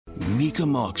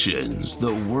Mecum Auctions,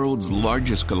 the world's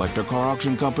largest collector car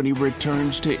auction company,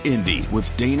 returns to Indy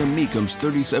with Dana Mecum's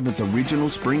 37th Regional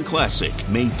Spring Classic,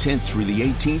 May 10th through the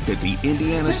 18th at the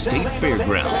Indiana State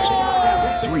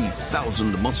Fairgrounds.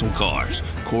 3,000 muscle cars,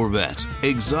 Corvettes,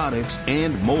 exotics,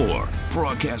 and more.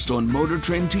 Broadcast on Motor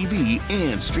Trend TV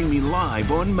and streaming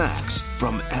live on Max.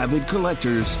 From avid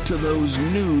collectors to those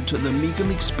new to the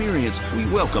Mecum experience, we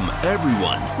welcome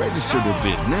everyone. Register to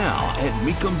bid now at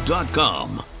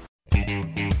Mecum.com.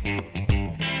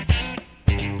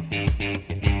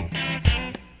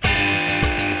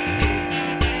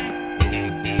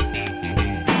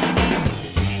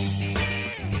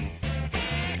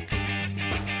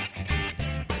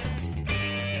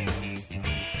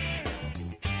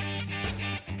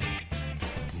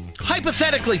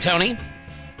 Hypothetically, Tony,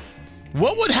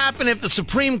 what would happen if the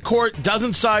Supreme Court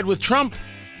doesn't side with Trump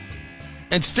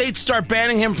and states start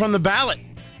banning him from the ballot?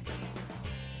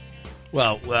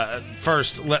 Well,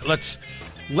 first, let's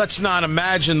not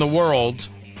imagine the world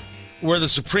where the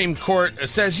Supreme Court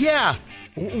says, yeah,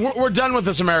 we're done with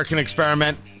this American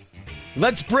experiment.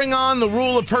 Let's bring on the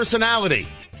rule of personality.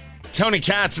 Tony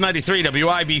Katz, 93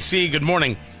 WIBC. Good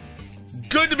morning.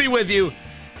 Good to be with you.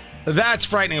 That's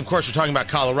frightening. Of course, we're talking about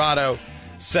Colorado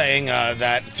saying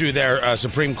that through their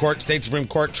Supreme Court, state Supreme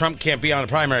Court, Trump can't be on a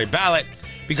primary ballot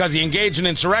because he engaged in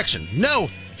insurrection. No,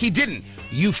 he didn't.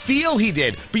 You feel he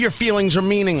did, but your feelings are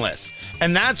meaningless.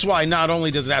 And that's why not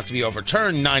only does it have to be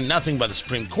overturned 9-0 by the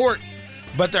Supreme Court,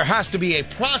 but there has to be a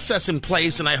process in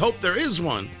place, and I hope there is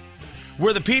one,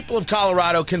 where the people of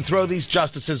Colorado can throw these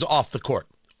justices off the court,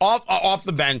 off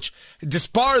the bench,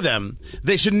 disbar them.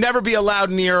 They should never be allowed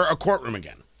near a courtroom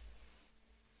again.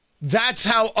 That's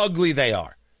how ugly they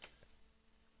are.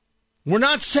 We're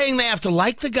not saying they have to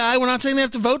like the guy. We're not saying they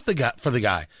have to vote for the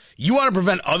guy. You want to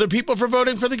prevent other people from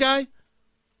voting for the guy?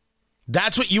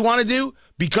 That's what you want to do?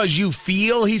 Because you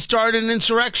feel he started an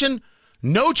insurrection?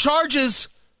 No charges.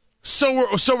 So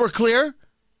we're clear?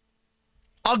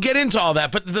 I'll get into all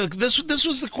that. But this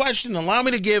was the question. Allow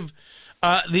me to give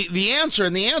the answer.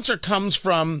 And the answer comes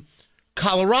from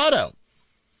Colorado.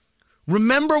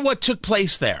 Remember what took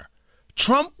place there.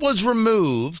 Trump was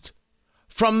removed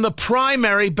from the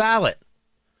primary ballot.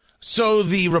 So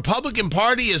the Republican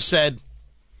Party has said,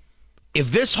 if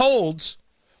this holds,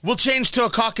 we'll change to a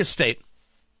caucus state.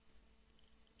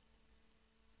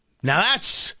 Now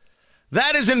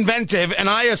that is inventive, and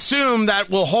I assume that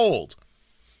will hold.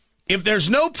 If there's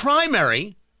no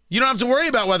primary, you don't have to worry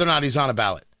about whether or not he's on a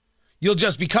ballot. You'll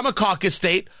just become a caucus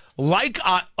state. Like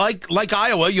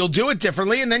Iowa, you'll do it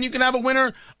differently, and then you can have a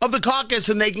winner of the caucus,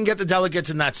 and they can get the delegates,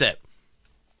 and that's it.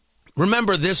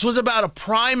 Remember, this was about a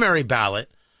primary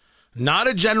ballot, not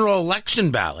a general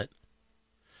election ballot.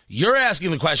 You're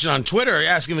asking the question on Twitter. You're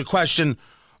asking the question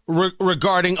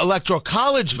regarding electoral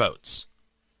college votes.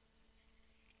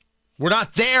 We're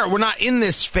not there. We're not in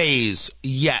this phase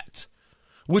yet,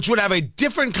 which would have a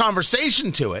different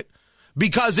conversation to it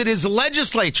because it is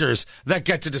legislatures that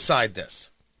get to decide this.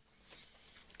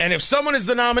 And if someone is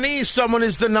the nominee, someone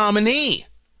is the nominee.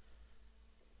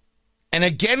 And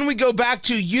again, we go back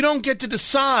to you don't get to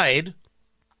decide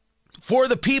for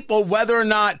the people whether or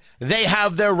not they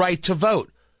have their right to vote.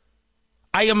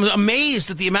 I am amazed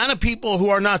at the amount of people who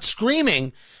are not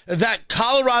screaming that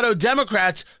Colorado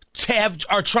Democrats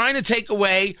are trying to take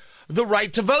away the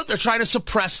right to vote. They're trying to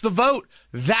suppress the vote.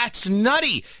 That's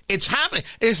nutty. It's happening.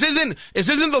 This isn't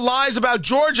the lies about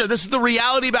Georgia. This is the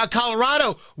reality about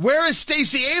Colorado. Where is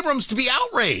Stacey Abrams to be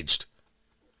outraged?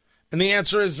 And the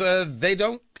answer is they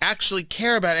don't actually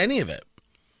care about any of it.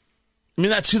 I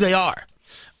mean, that's who they are.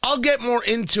 I'll get more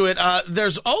into it.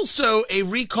 There's also a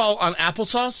recall on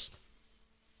applesauce.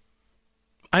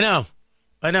 I know.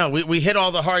 We hit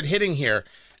all the hard hitting here,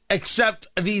 except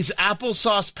these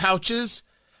applesauce pouches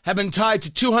have been tied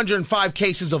to 205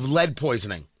 cases of lead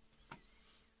poisoning.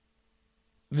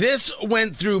 This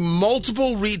went through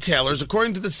multiple retailers.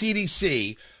 According to the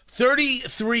CDC,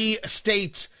 33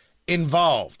 states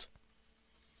involved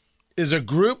is a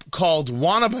group called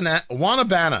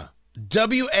Wanabana,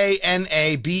 W-A-N-A-B-A-N-A.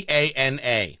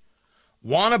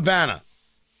 Wanabana.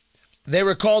 They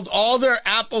recalled all their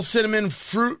apple cinnamon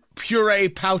fruit puree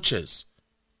pouches.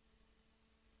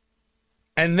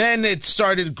 And then it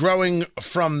started growing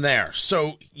from there.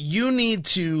 So you need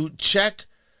to check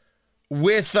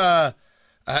with, I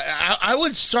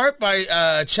would start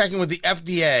by checking with the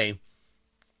FDA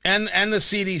and the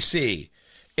CDC.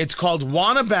 It's called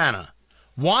Wanabana.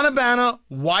 Wanabana,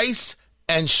 Weiss,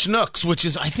 and Schnucks, which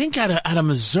is, I think, out of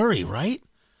Missouri, right?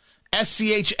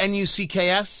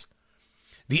 SCHNUCKS.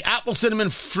 The apple cinnamon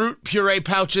fruit puree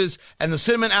pouches and the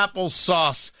cinnamon apple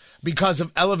sauce because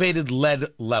of elevated lead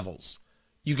levels.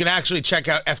 You can actually check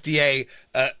out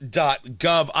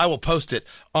FDA.gov. I will post it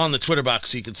on the Twitter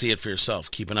box so you can see it for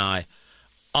yourself. Keep an eye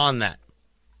on that.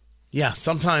 Yeah,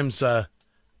 sometimes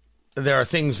there are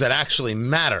things that actually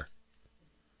matter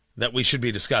that we should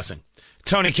be discussing.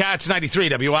 Tony Katz, 93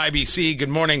 WIBC. Good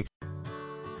morning.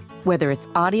 Whether it's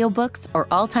audiobooks or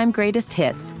all-time greatest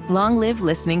hits, long live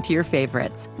listening to your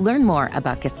favorites. Learn more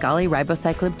about Kisqali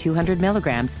Ribociclib 200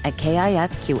 milligrams at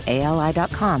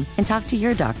KISQALI.com and talk to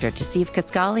your doctor to see if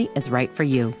Kisqali is right for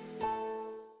you.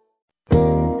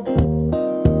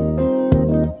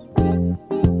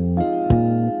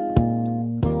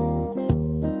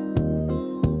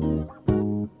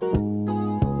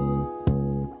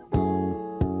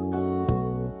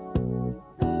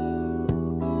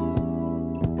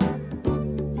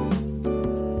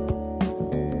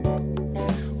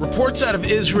 Reports out of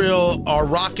Israel are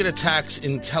rocket attacks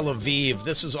in Tel Aviv.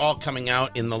 This is all coming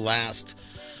out in the last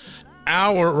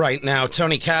hour right now.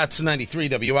 Tony Katz, 93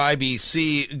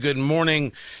 WIBC. Good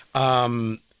morning.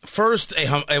 First,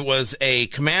 it was a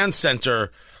command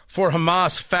center for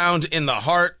Hamas found in the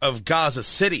heart of Gaza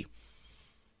City.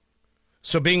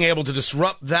 So being able to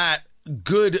disrupt that,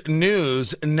 good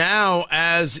news. Now,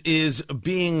 as is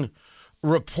being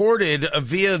reported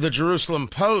via the Jerusalem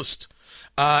Post,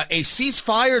 a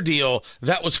ceasefire deal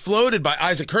that was floated by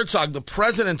Isaac Herzog, the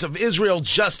president of Israel,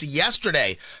 just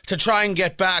yesterday to try and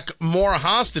get back more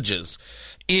hostages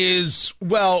is,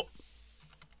 well,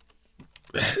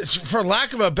 for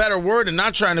lack of a better word and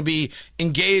not trying to be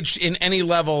engaged in any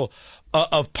level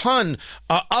of pun,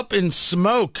 up in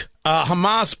smoke.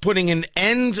 Hamas putting an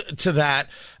end to that.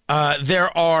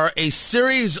 There are a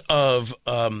series of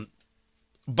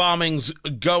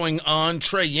bombings going on.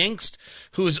 Trey Yingst,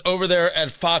 who is over there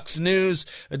at Fox News,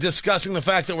 discussing the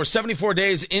fact that we're 74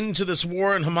 days into this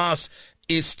war and Hamas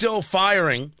is still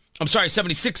firing.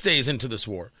 76 days into this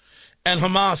war, and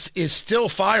Hamas is still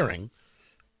firing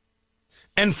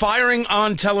and firing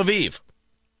on Tel Aviv.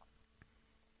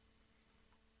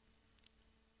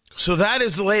 So that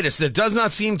is the latest. There does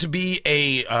not seem to be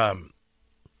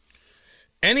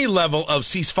any level of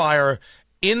ceasefire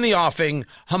in the offing.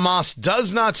 Hamas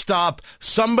does not stop.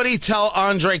 Somebody tell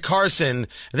Andre Carson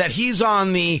that he's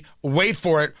on the, wait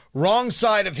for it, wrong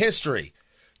side of history.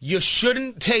 You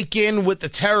shouldn't take in with the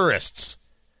terrorists.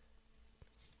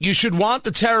 You should want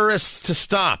the terrorists to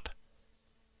stop.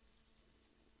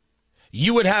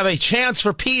 You would have a chance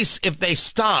for peace if they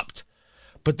stopped.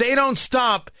 But they don't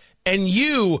stop. And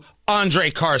you,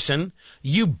 Andre Carson,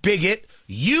 you bigot,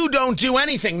 you don't do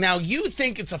anything. Now, you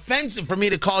think it's offensive for me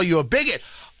to call you a bigot.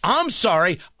 I'm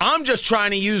sorry. I'm just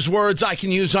trying to use words I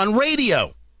can use on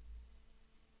radio.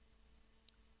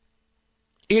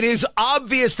 It is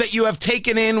obvious that you have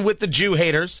taken in with the Jew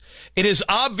haters. It is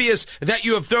obvious that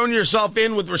you have thrown yourself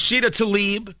in with Rashida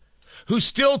Tlaib, who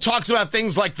still talks about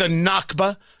things like the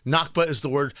Nakba. Nakba is the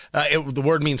word. The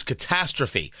word means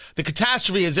catastrophe. The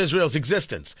catastrophe is Israel's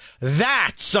existence.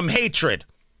 That's some hatred.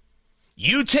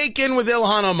 You take in with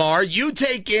Ilhan Omar. You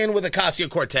take in with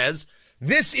Ocasio-Cortez.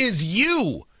 This is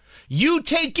you. You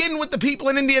take in with the people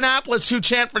in Indianapolis who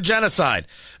chant for genocide.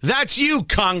 That's you,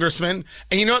 Congressman.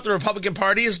 And you know what the Republican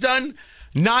Party has done?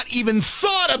 Not even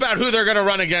thought about who they're going to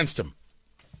run against him.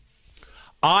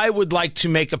 I would like to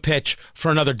make a pitch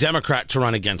for another Democrat to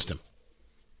run against him.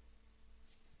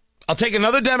 I'll take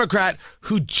another Democrat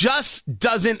who just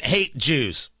doesn't hate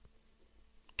Jews.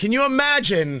 Can you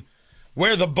imagine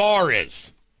where the bar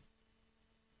is?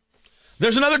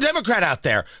 There's another Democrat out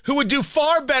there who would do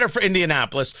far better for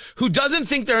Indianapolis, who doesn't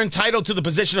think they're entitled to the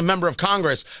position of member of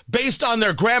Congress based on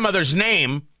their grandmother's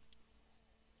name.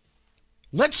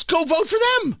 Let's go vote for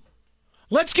them.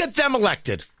 Let's get them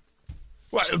elected.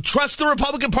 Trust the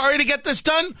Republican Party to get this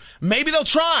done? Maybe they'll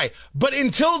try. But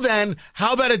until then,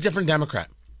 how about a different Democrat?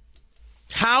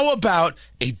 How about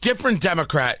a different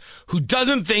Democrat who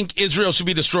doesn't think Israel should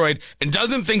be destroyed and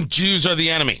doesn't think Jews are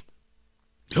the enemy?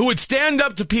 Who would stand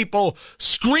up to people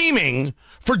screaming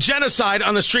for genocide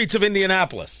on the streets of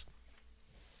Indianapolis?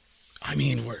 I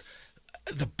mean,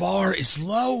 the bar is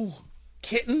low,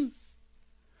 kitten.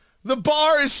 The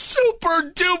bar is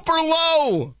super duper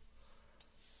low.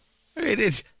 I mean,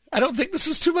 I don't think this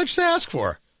was too much to ask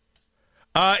for.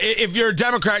 If you're a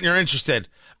Democrat and you're interested,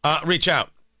 reach out.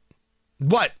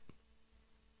 What?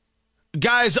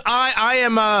 Guys,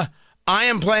 I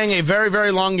am playing a very,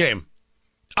 very long game.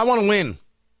 I want to win.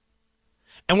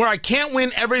 And where I can't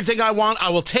win everything I want, I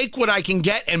will take what I can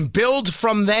get and build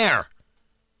from there.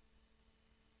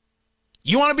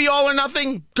 You want to be all or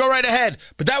nothing? Go right ahead.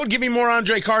 But that would give me more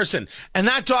Andre Carson. And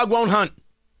that dog won't hunt.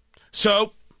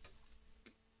 So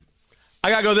I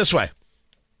got to go this way.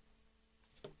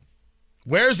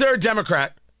 Where's there a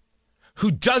Democrat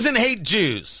who doesn't hate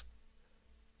Jews?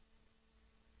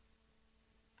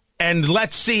 And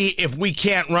let's see if we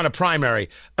can't run a primary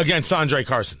against Andre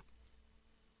Carson.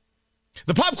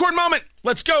 The popcorn moment.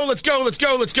 Let's go, let's go, let's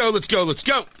go, let's go, let's go, let's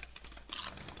go.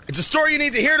 It's a story you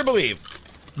need to hear to believe.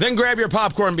 Then grab your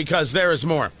popcorn because there is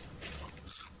more.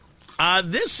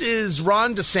 This is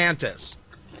Ron DeSantis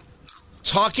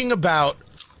talking about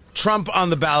Trump on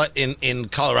the ballot in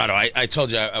Colorado. I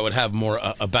told you I would have more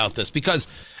about this because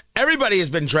everybody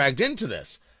has been dragged into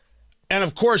this. And,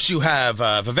 of course, you have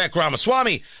Vivek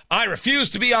Ramaswamy. I refuse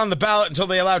to be on the ballot until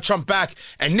they allow Trump back.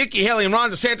 And Nikki Haley and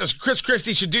Ron DeSantis, Chris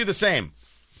Christie should do the same.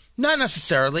 Not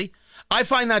necessarily. I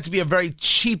find that to be a very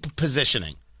cheap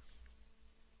positioning.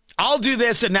 I'll do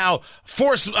this and now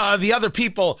force the other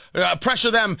people,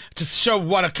 pressure them to show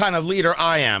what a kind of leader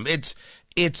I am. It's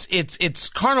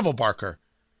carnival barker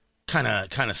kind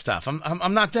of stuff.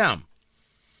 I'm not down.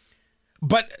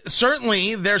 But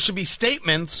certainly there should be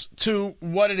statements to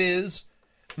what it is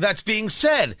that's being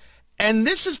said. And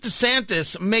this is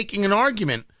DeSantis making an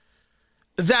argument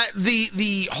that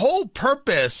the whole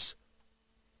purpose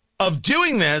of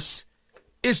doing this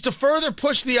is to further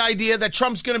push the idea that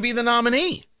Trump's going to be the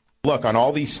nominee. Look, on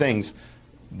all these things,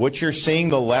 what you're seeing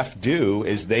the left do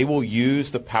is they will use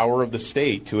the power of the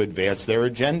state to advance their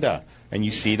agenda. And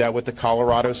you see that with the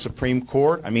Colorado Supreme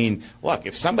Court. I mean, look,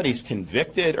 if somebody's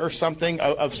convicted or something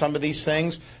of some of these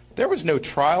things, there was no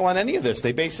trial on any of this.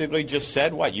 They basically just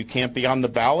said, what, you can't be on the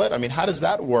ballot? I mean, how does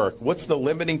that work? What's the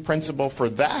limiting principle for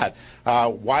that?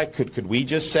 Why could we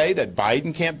just say that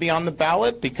Biden can't be on the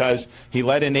ballot because he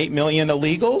let in 8 million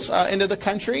illegals into the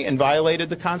country and violated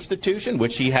the Constitution,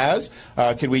 which he has?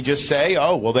 Could we just say,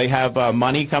 oh, well, they have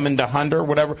money coming to Hunter,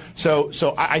 whatever? So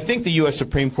I think the U.S.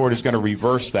 Supreme Court is going to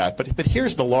reverse that. But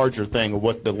here's the larger thing of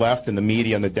what the left and the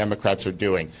media and the Democrats are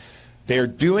doing. They're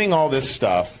doing all this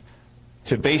stuff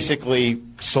to basically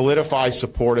solidify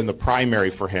support in the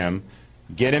primary for him,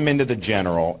 get him into the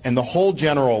general, and the whole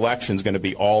general election is going to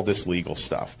be all this legal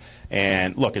stuff.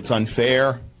 And look, it's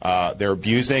unfair. They're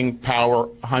abusing power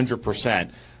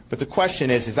 100%. But the question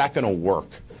is that going to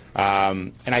work?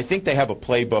 And I think they have a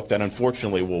playbook that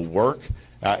unfortunately will work,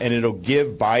 and it'll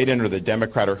give Biden or the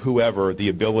Democrat or whoever the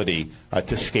ability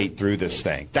to skate through this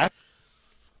thing.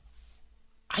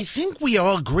 I think we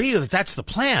all agree that that's the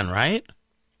plan, right?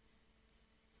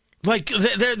 Like,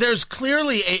 there's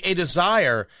clearly a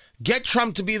desire, get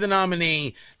Trump to be the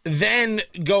nominee, then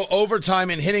go overtime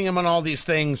and hitting him on all these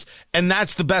things, and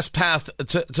that's the best path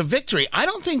to victory. I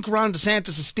don't think Ron DeSantis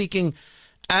is speaking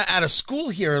at a school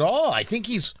here at all. I think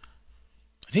he's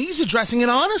addressing it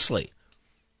honestly.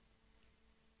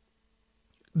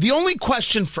 The only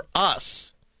question for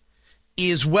us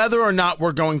is whether or not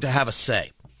we're going to have a say.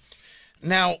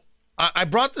 Now, I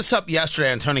brought this up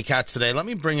yesterday on Tony Katz Today. Let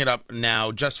me bring it up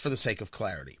now just for the sake of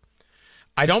clarity.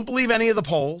 I don't believe any of the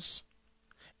polls.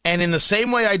 And in the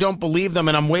same way I don't believe them,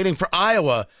 and I'm waiting for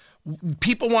Iowa,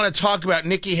 people want to talk about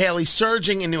Nikki Haley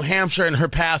surging in New Hampshire and her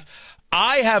path.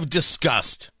 I have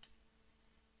discussed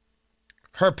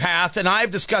her path, and I've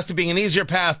discussed it being an easier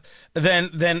path than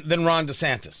Ron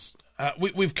DeSantis.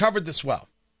 We've covered this well.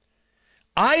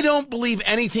 I don't believe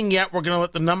anything yet. We're going to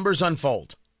let the numbers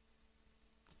unfold.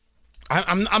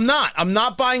 I'm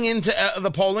not buying into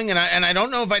the polling, and I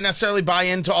don't know if I necessarily buy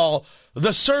into all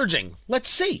the surging. Let's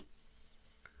see.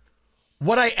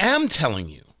 What I am telling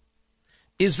you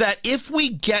is that if we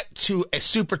get to a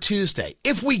Super Tuesday,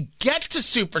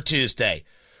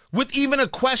 with even a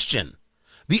question,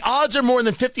 the odds are more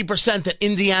than 50% that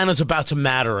Indiana's about to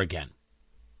matter again.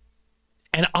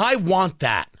 And I want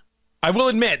that. I will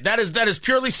admit, that is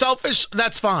purely selfish.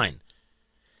 That's fine.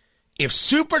 If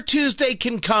Super Tuesday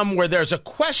can come where there's a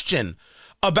question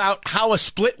about how a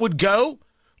split would go,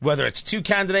 whether it's 2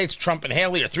 candidates, Trump and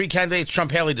Haley, or 3 candidates,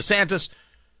 Trump, Haley, DeSantis,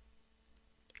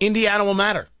 Indiana will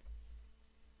matter.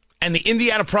 And the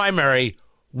Indiana primary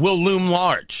will loom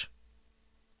large.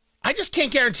 I just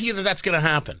can't guarantee you that that's going to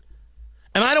happen.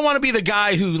 And I don't want to be the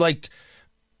guy who,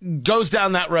 goes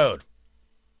down that road.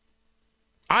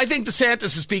 I think DeSantis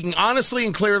is speaking honestly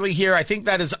and clearly here. I think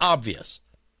that is obvious.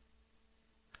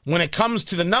 When it comes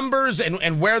to the numbers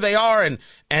and where they are and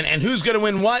who's going to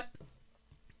win what,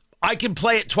 I can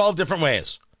play it 12 different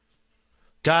ways.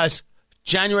 Guys,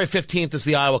 January 15th is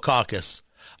the Iowa caucus.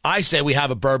 I say we have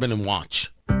a bourbon and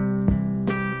watch.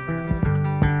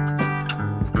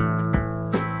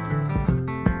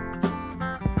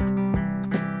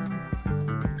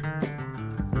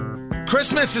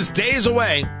 Christmas is days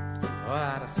away.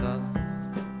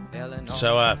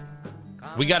 So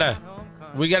we gotta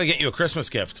get you a Christmas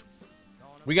gift.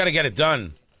 We gotta get it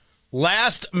done.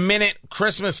 last minute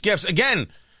Christmas gifts. Again,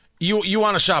 you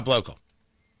want to shop local.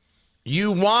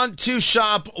 You want to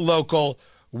shop local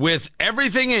with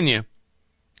everything in you.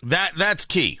 That's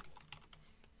key.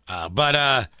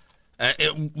 But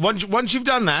once you've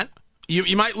done that,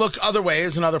 you might look other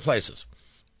ways and other places.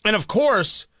 And of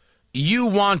course, you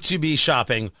want to be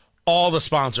shopping all the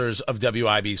sponsors of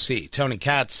WIBC. Tony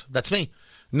Katz, that's me.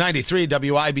 93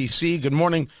 WIBC. Good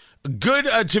morning. Good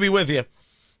to be with you.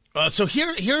 So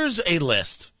here's a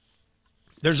list.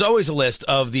 There's always a list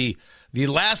of the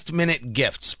last minute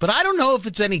gifts, but I don't know if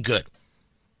it's any good.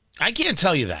 I can't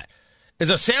tell you that. Is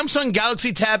a Samsung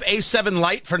Galaxy Tab A7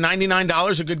 Lite for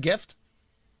 $99 a good gift?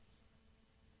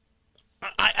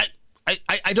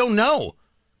 I don't know.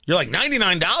 You're like,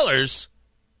 $99?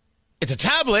 It's a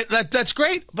tablet. That's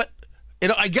great, but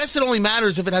I guess it only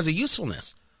matters if it has a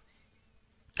usefulness.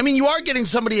 I mean, you are getting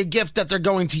somebody a gift that they're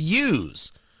going to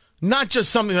use, not just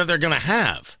something that they're going to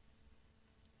have.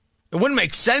 It wouldn't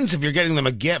make sense if you're getting them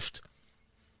a gift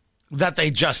that they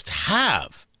just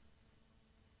have.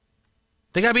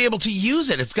 They got to be able to use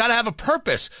it. It's got to have a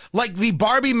purpose, like the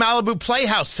Barbie Malibu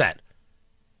Playhouse set,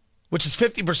 which is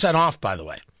 50% off, by the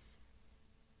way.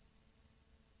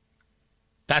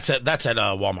 That's at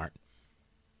Walmart,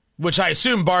 which I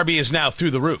assume Barbie is now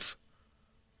through the roof.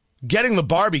 Getting the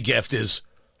Barbie gift is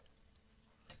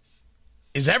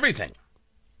everything.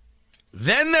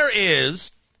 Then there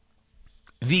is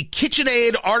the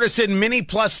KitchenAid Artisan Mini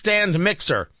Plus Stand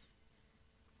Mixer,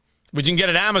 which you can get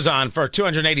at Amazon for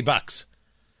 $280.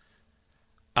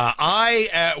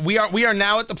 We are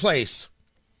now at the place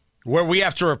where we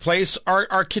have to replace our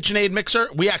KitchenAid mixer.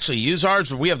 We actually use ours,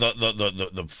 but we have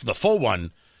the full one.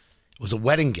 It was a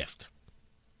wedding gift.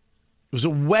 It was a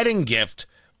wedding gift.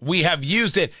 We have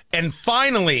used it, and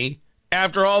finally,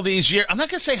 after all these years, I'm not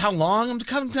going to say how long. I'm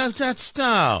coming down. It's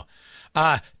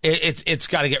got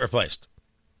to get replaced.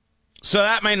 So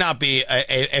that may not be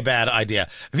a bad idea.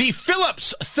 The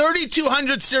Philips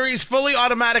 3200 series fully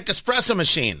automatic espresso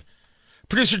machine.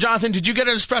 Producer Jonathan, did you get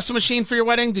an espresso machine for your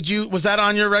wedding? Was that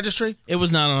on your registry? It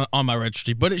was not on my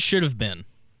registry, but it should have been.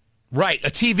 Right, a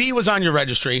TV was on your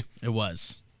registry. It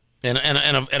was, and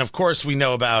of course we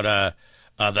know about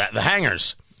the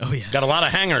hangers. Oh yes, got a lot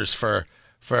of hangers for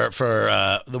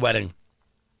the wedding.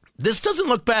 This doesn't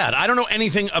look bad. I don't know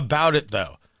anything about it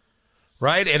though.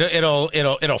 Right, it'll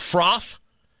froth.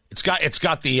 It's got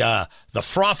the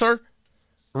frother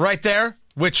right there,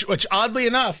 which oddly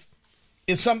enough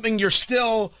is something you're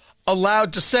still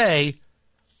allowed to say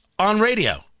on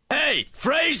radio. Hey,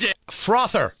 phrase it.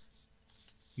 Frother.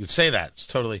 You say that.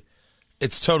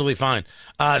 It's totally fine.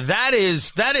 That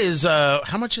is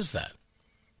how much is that?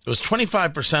 It was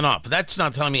 25% off, but that's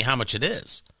not telling me how much it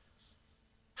is.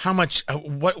 How much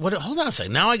what hold on a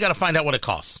second. Now I got to find out what it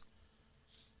costs.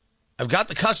 I've got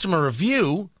the customer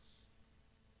review,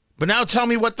 but now tell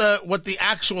me what the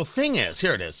actual thing is.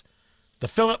 Here it is. The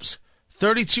Philips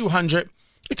 3200.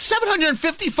 It's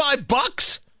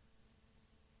 $755.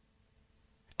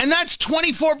 And that's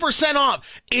 24%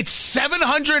 off. It's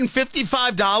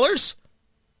 $755?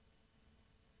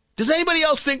 Does anybody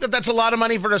else think that that's a lot of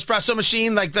money for an espresso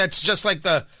machine? Like that's just like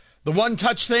the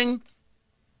one-touch thing?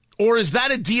 Or is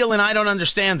that a deal and I don't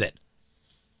understand it?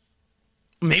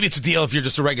 Maybe it's a deal if you're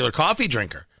just a regular coffee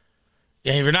drinker.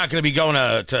 And you're not going to be going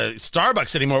to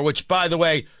Starbucks anymore, which, by the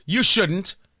way, you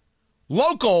shouldn't.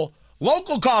 Local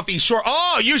coffee, sure.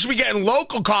 Oh, you should be getting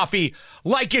local coffee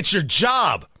like it's your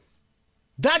job.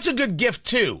 That's a good gift,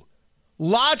 too.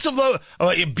 Lots of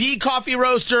Bee Coffee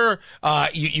Roaster.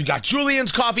 You got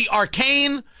Julian's Coffee.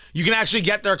 Arcane. You can actually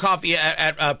get their coffee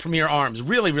at Premier Arms.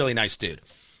 Really, really nice dude.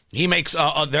 He makes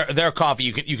their coffee.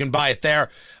 You can buy it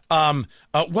there.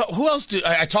 Who else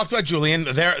I talked about Julian.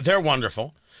 They're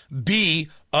wonderful. B,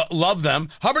 love them.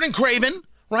 Hubbard and Craven,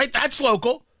 right? That's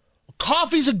local.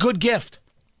 Coffee's a good gift.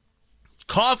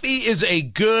 Coffee is a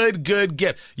good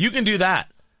gift. You can do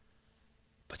that.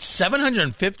 But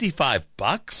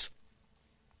 $755?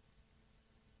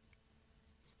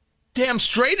 Damn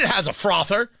straight it has a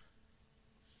frother.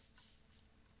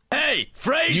 Hey,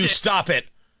 phrase You it. stop it.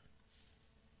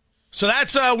 So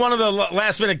that's one of the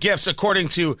last minute gifts according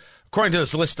to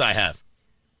this list I have.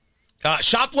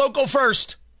 Shop local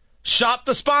first. Shop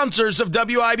the sponsors of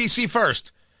WIBC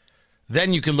first.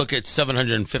 Then you can look at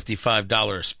 $755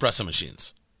 espresso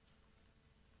machines.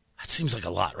 That seems like a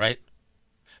lot, right?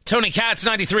 Tony Katz,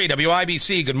 93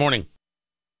 WIBC. Good morning.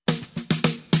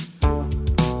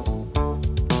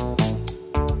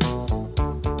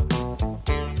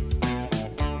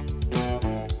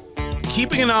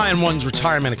 Keeping an eye on one's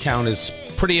retirement account is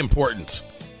pretty important.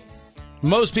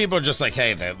 Most people are just like,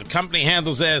 hey, the company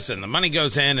handles this and the money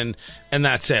goes in and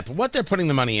that's it. But what they're putting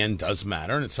the money in does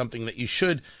matter, and it's something that you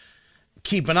should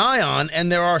keep an eye on.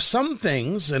 And there are some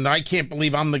things, and I can't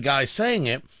believe I'm the guy saying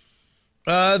it,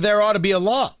 there ought to be a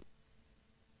law.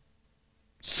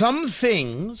 Some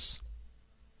things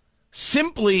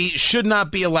simply should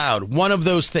not be allowed. One of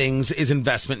those things is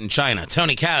investment in China.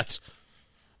 Tony Katz,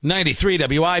 93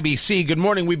 WIBC. Good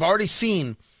morning. We've already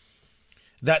seen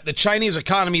that the Chinese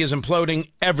economy is imploding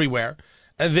everywhere.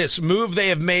 This move they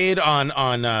have made on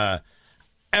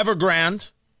Evergrande,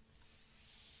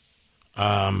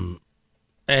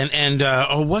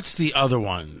 what's the other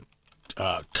one?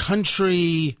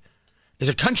 Country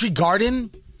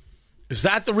Garden? Is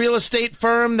that the real estate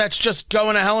firm that's just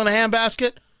going to hell in a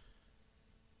handbasket?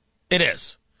 It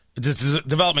is. It's a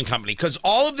development company, because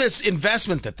all of this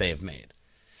investment that they have made,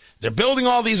 they're building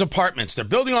all these apartments. They're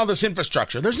building all this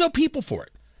infrastructure. There's no people for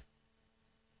it.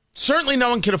 Certainly no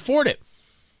one can afford it.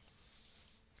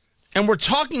 And we're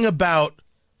talking about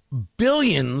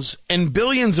billions and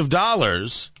billions of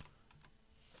dollars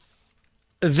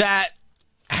that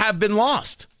have been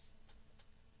lost.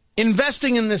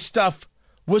 Investing in this stuff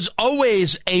was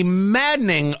always a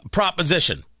maddening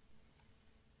proposition.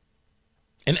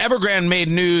 And Evergrande made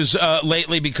news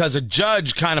lately because a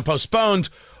judge kind of postponed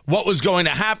what was going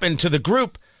to happen to the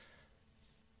group.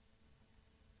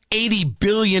 $80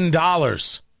 billion.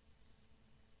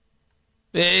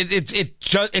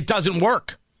 It doesn't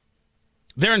work.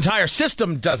 Their entire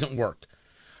system doesn't work.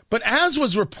 But as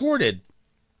was reported,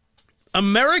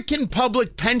 American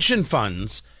public pension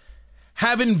funds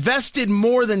have invested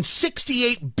more than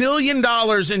 $68 billion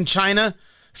in China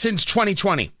since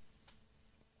 2020.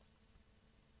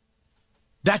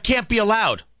 That can't be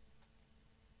allowed.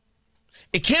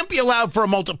 It can't be allowed for a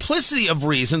multiplicity of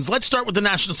reasons. Let's start with the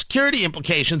national security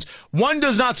implications. One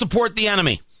does not support the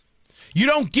enemy. You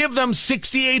don't give them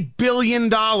 $68 billion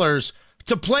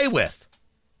to play with.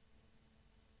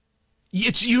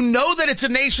 You know that it's a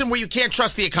nation where you can't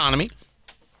trust the economy.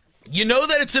 You know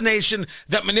that it's a nation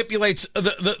that manipulates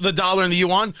the dollar and the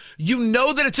yuan. You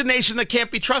know that it's a nation that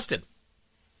can't be trusted.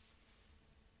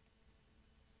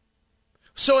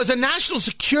 So as a national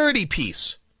security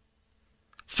piece,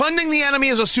 funding the enemy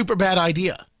is a super bad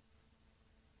idea.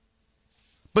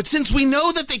 But since we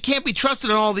know that they can't be trusted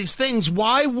in all these things,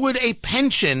 why would a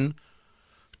pension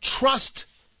trust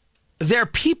their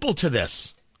people to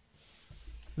this?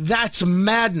 That's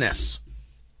madness.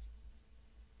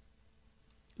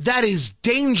 That is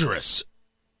dangerous.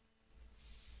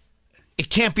 It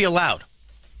can't be allowed.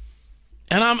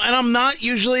 And I'm not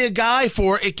usually a guy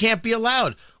for it can't be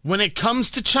allowed. When it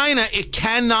comes to China, it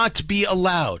cannot be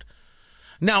allowed.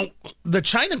 Now, the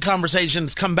China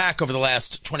conversation's come back over the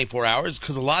last 24 hours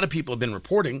because a lot of people have been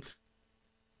reporting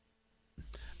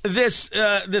this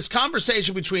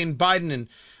conversation between Biden and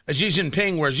Xi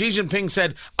Jinping, where Xi Jinping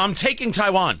said, I'm taking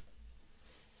Taiwan,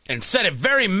 and said it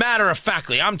very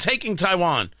matter-of-factly, I'm taking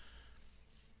Taiwan.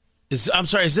 Is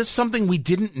this something we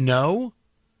didn't know?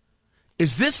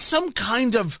 Is this some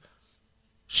kind of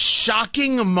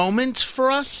shocking moment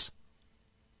for us?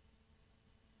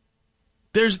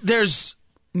 There's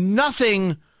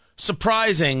nothing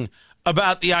surprising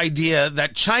about the idea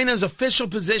that China's official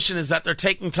position is that they're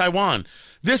taking Taiwan.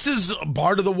 This is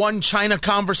part of the one China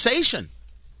conversation.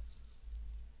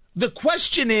 The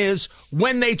question is,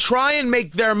 when they try and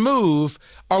make their move,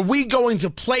 are we going to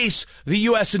place the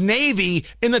U.S. Navy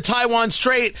in the Taiwan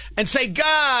Strait and say,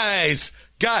 guys,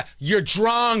 you're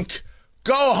drunk.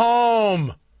 Go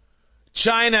home.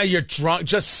 China, you're drunk.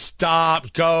 Just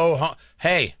stop. Go home.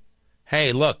 Hey,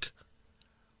 look,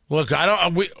 we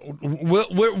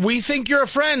think you're a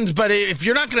friend, but if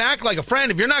you're not going to act like a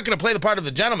friend, if you're not going to play the part of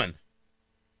the gentleman,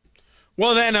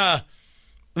 well, then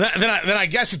I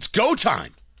guess it's go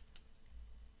time.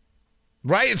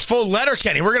 Right? It's full letter,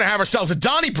 Kenny. We're going to have ourselves a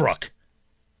Donnybrook.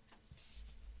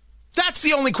 That's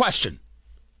the only question.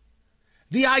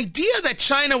 The idea that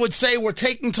China would say we're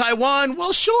taking Taiwan,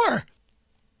 well, sure.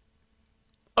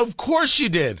 Of course you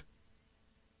did.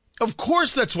 Of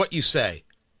course that's what you say.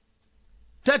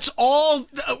 That's all.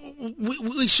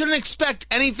 We shouldn't expect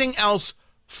anything else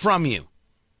from you.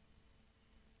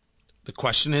 The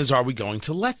question is, are we going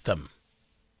to let them?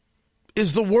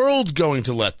 Is the world going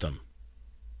to let them?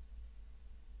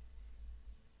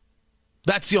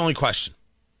 That's the only question.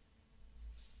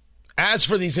 As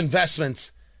for these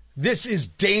investments, this is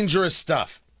dangerous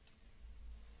stuff.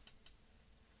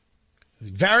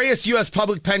 Various U.S.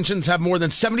 public pensions have more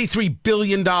than $73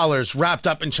 billion wrapped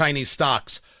up in Chinese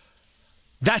stocks.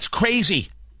 That's crazy.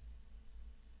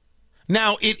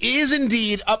 Now, it is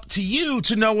indeed up to you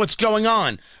to know what's going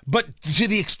on. But to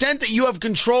the extent that you have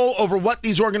control over what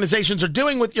these organizations are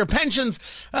doing with your pensions,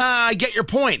 I get your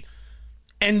point.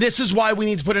 And this is why we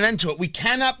need to put an end to it. We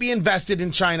cannot be invested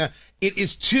in China. It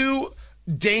is too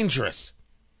dangerous.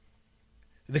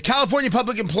 The California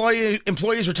Public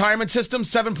Employees Retirement System,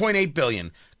 $7.8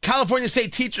 billion. California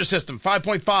State Teacher System,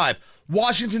 $5.5.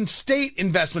 Washington State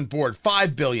Investment Board,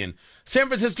 $5 billion. San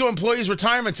Francisco Employees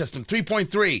Retirement System,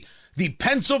 $3.3. The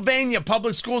Pennsylvania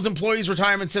Public Schools Employees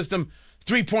Retirement System,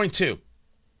 $3.2.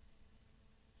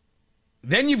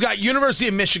 Then you've got University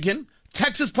of Michigan,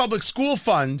 Texas Public School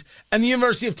Fund, and the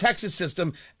University of Texas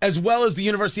system, as well as the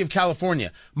University of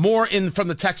California. More from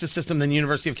the Texas system than the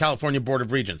University of California Board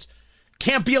of Regents.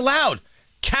 Can't be allowed.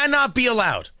 Cannot be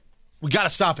allowed. We got to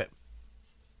stop it.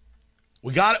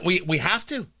 We have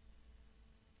to.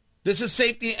 This is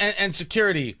safety and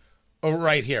security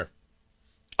right here.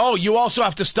 Oh, you also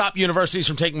have to stop universities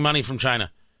from taking money from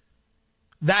China.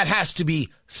 That has to be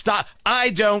stopped. I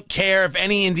don't care if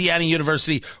any Indiana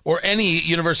university or any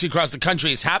university across the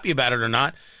country is happy about it or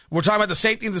not. We're talking about the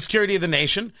safety and the security of the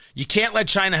nation. You can't let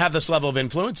China have this level of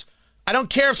influence. I don't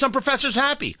care if some professor's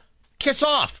happy. Kiss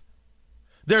off.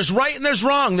 There's right and there's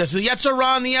wrong. There's the Yetzer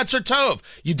Ra and the Yetzer Tov.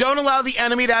 You don't allow the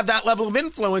enemy to have that level of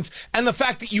influence. And the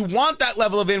fact that you want that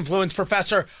level of influence,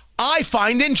 Professor, I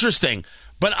find interesting.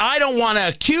 But I don't want to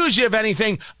accuse you of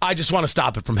anything. I just want to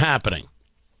stop it from happening.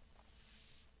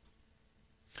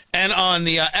 And on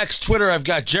the X Twitter, I've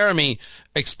got Jeremy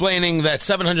explaining that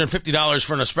 $750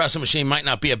 for an espresso machine might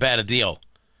not be a bad deal.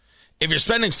 If you're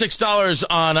spending $6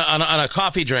 on a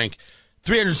coffee drink,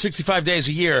 365 days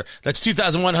a year, that's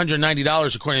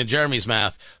 $2,190 according to Jeremy's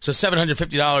math. So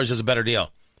 $750 is a better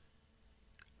deal.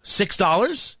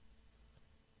 $6?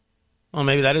 Well,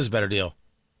 maybe that is a better deal.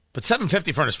 But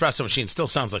 $750 for an espresso machine still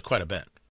sounds like quite a bit.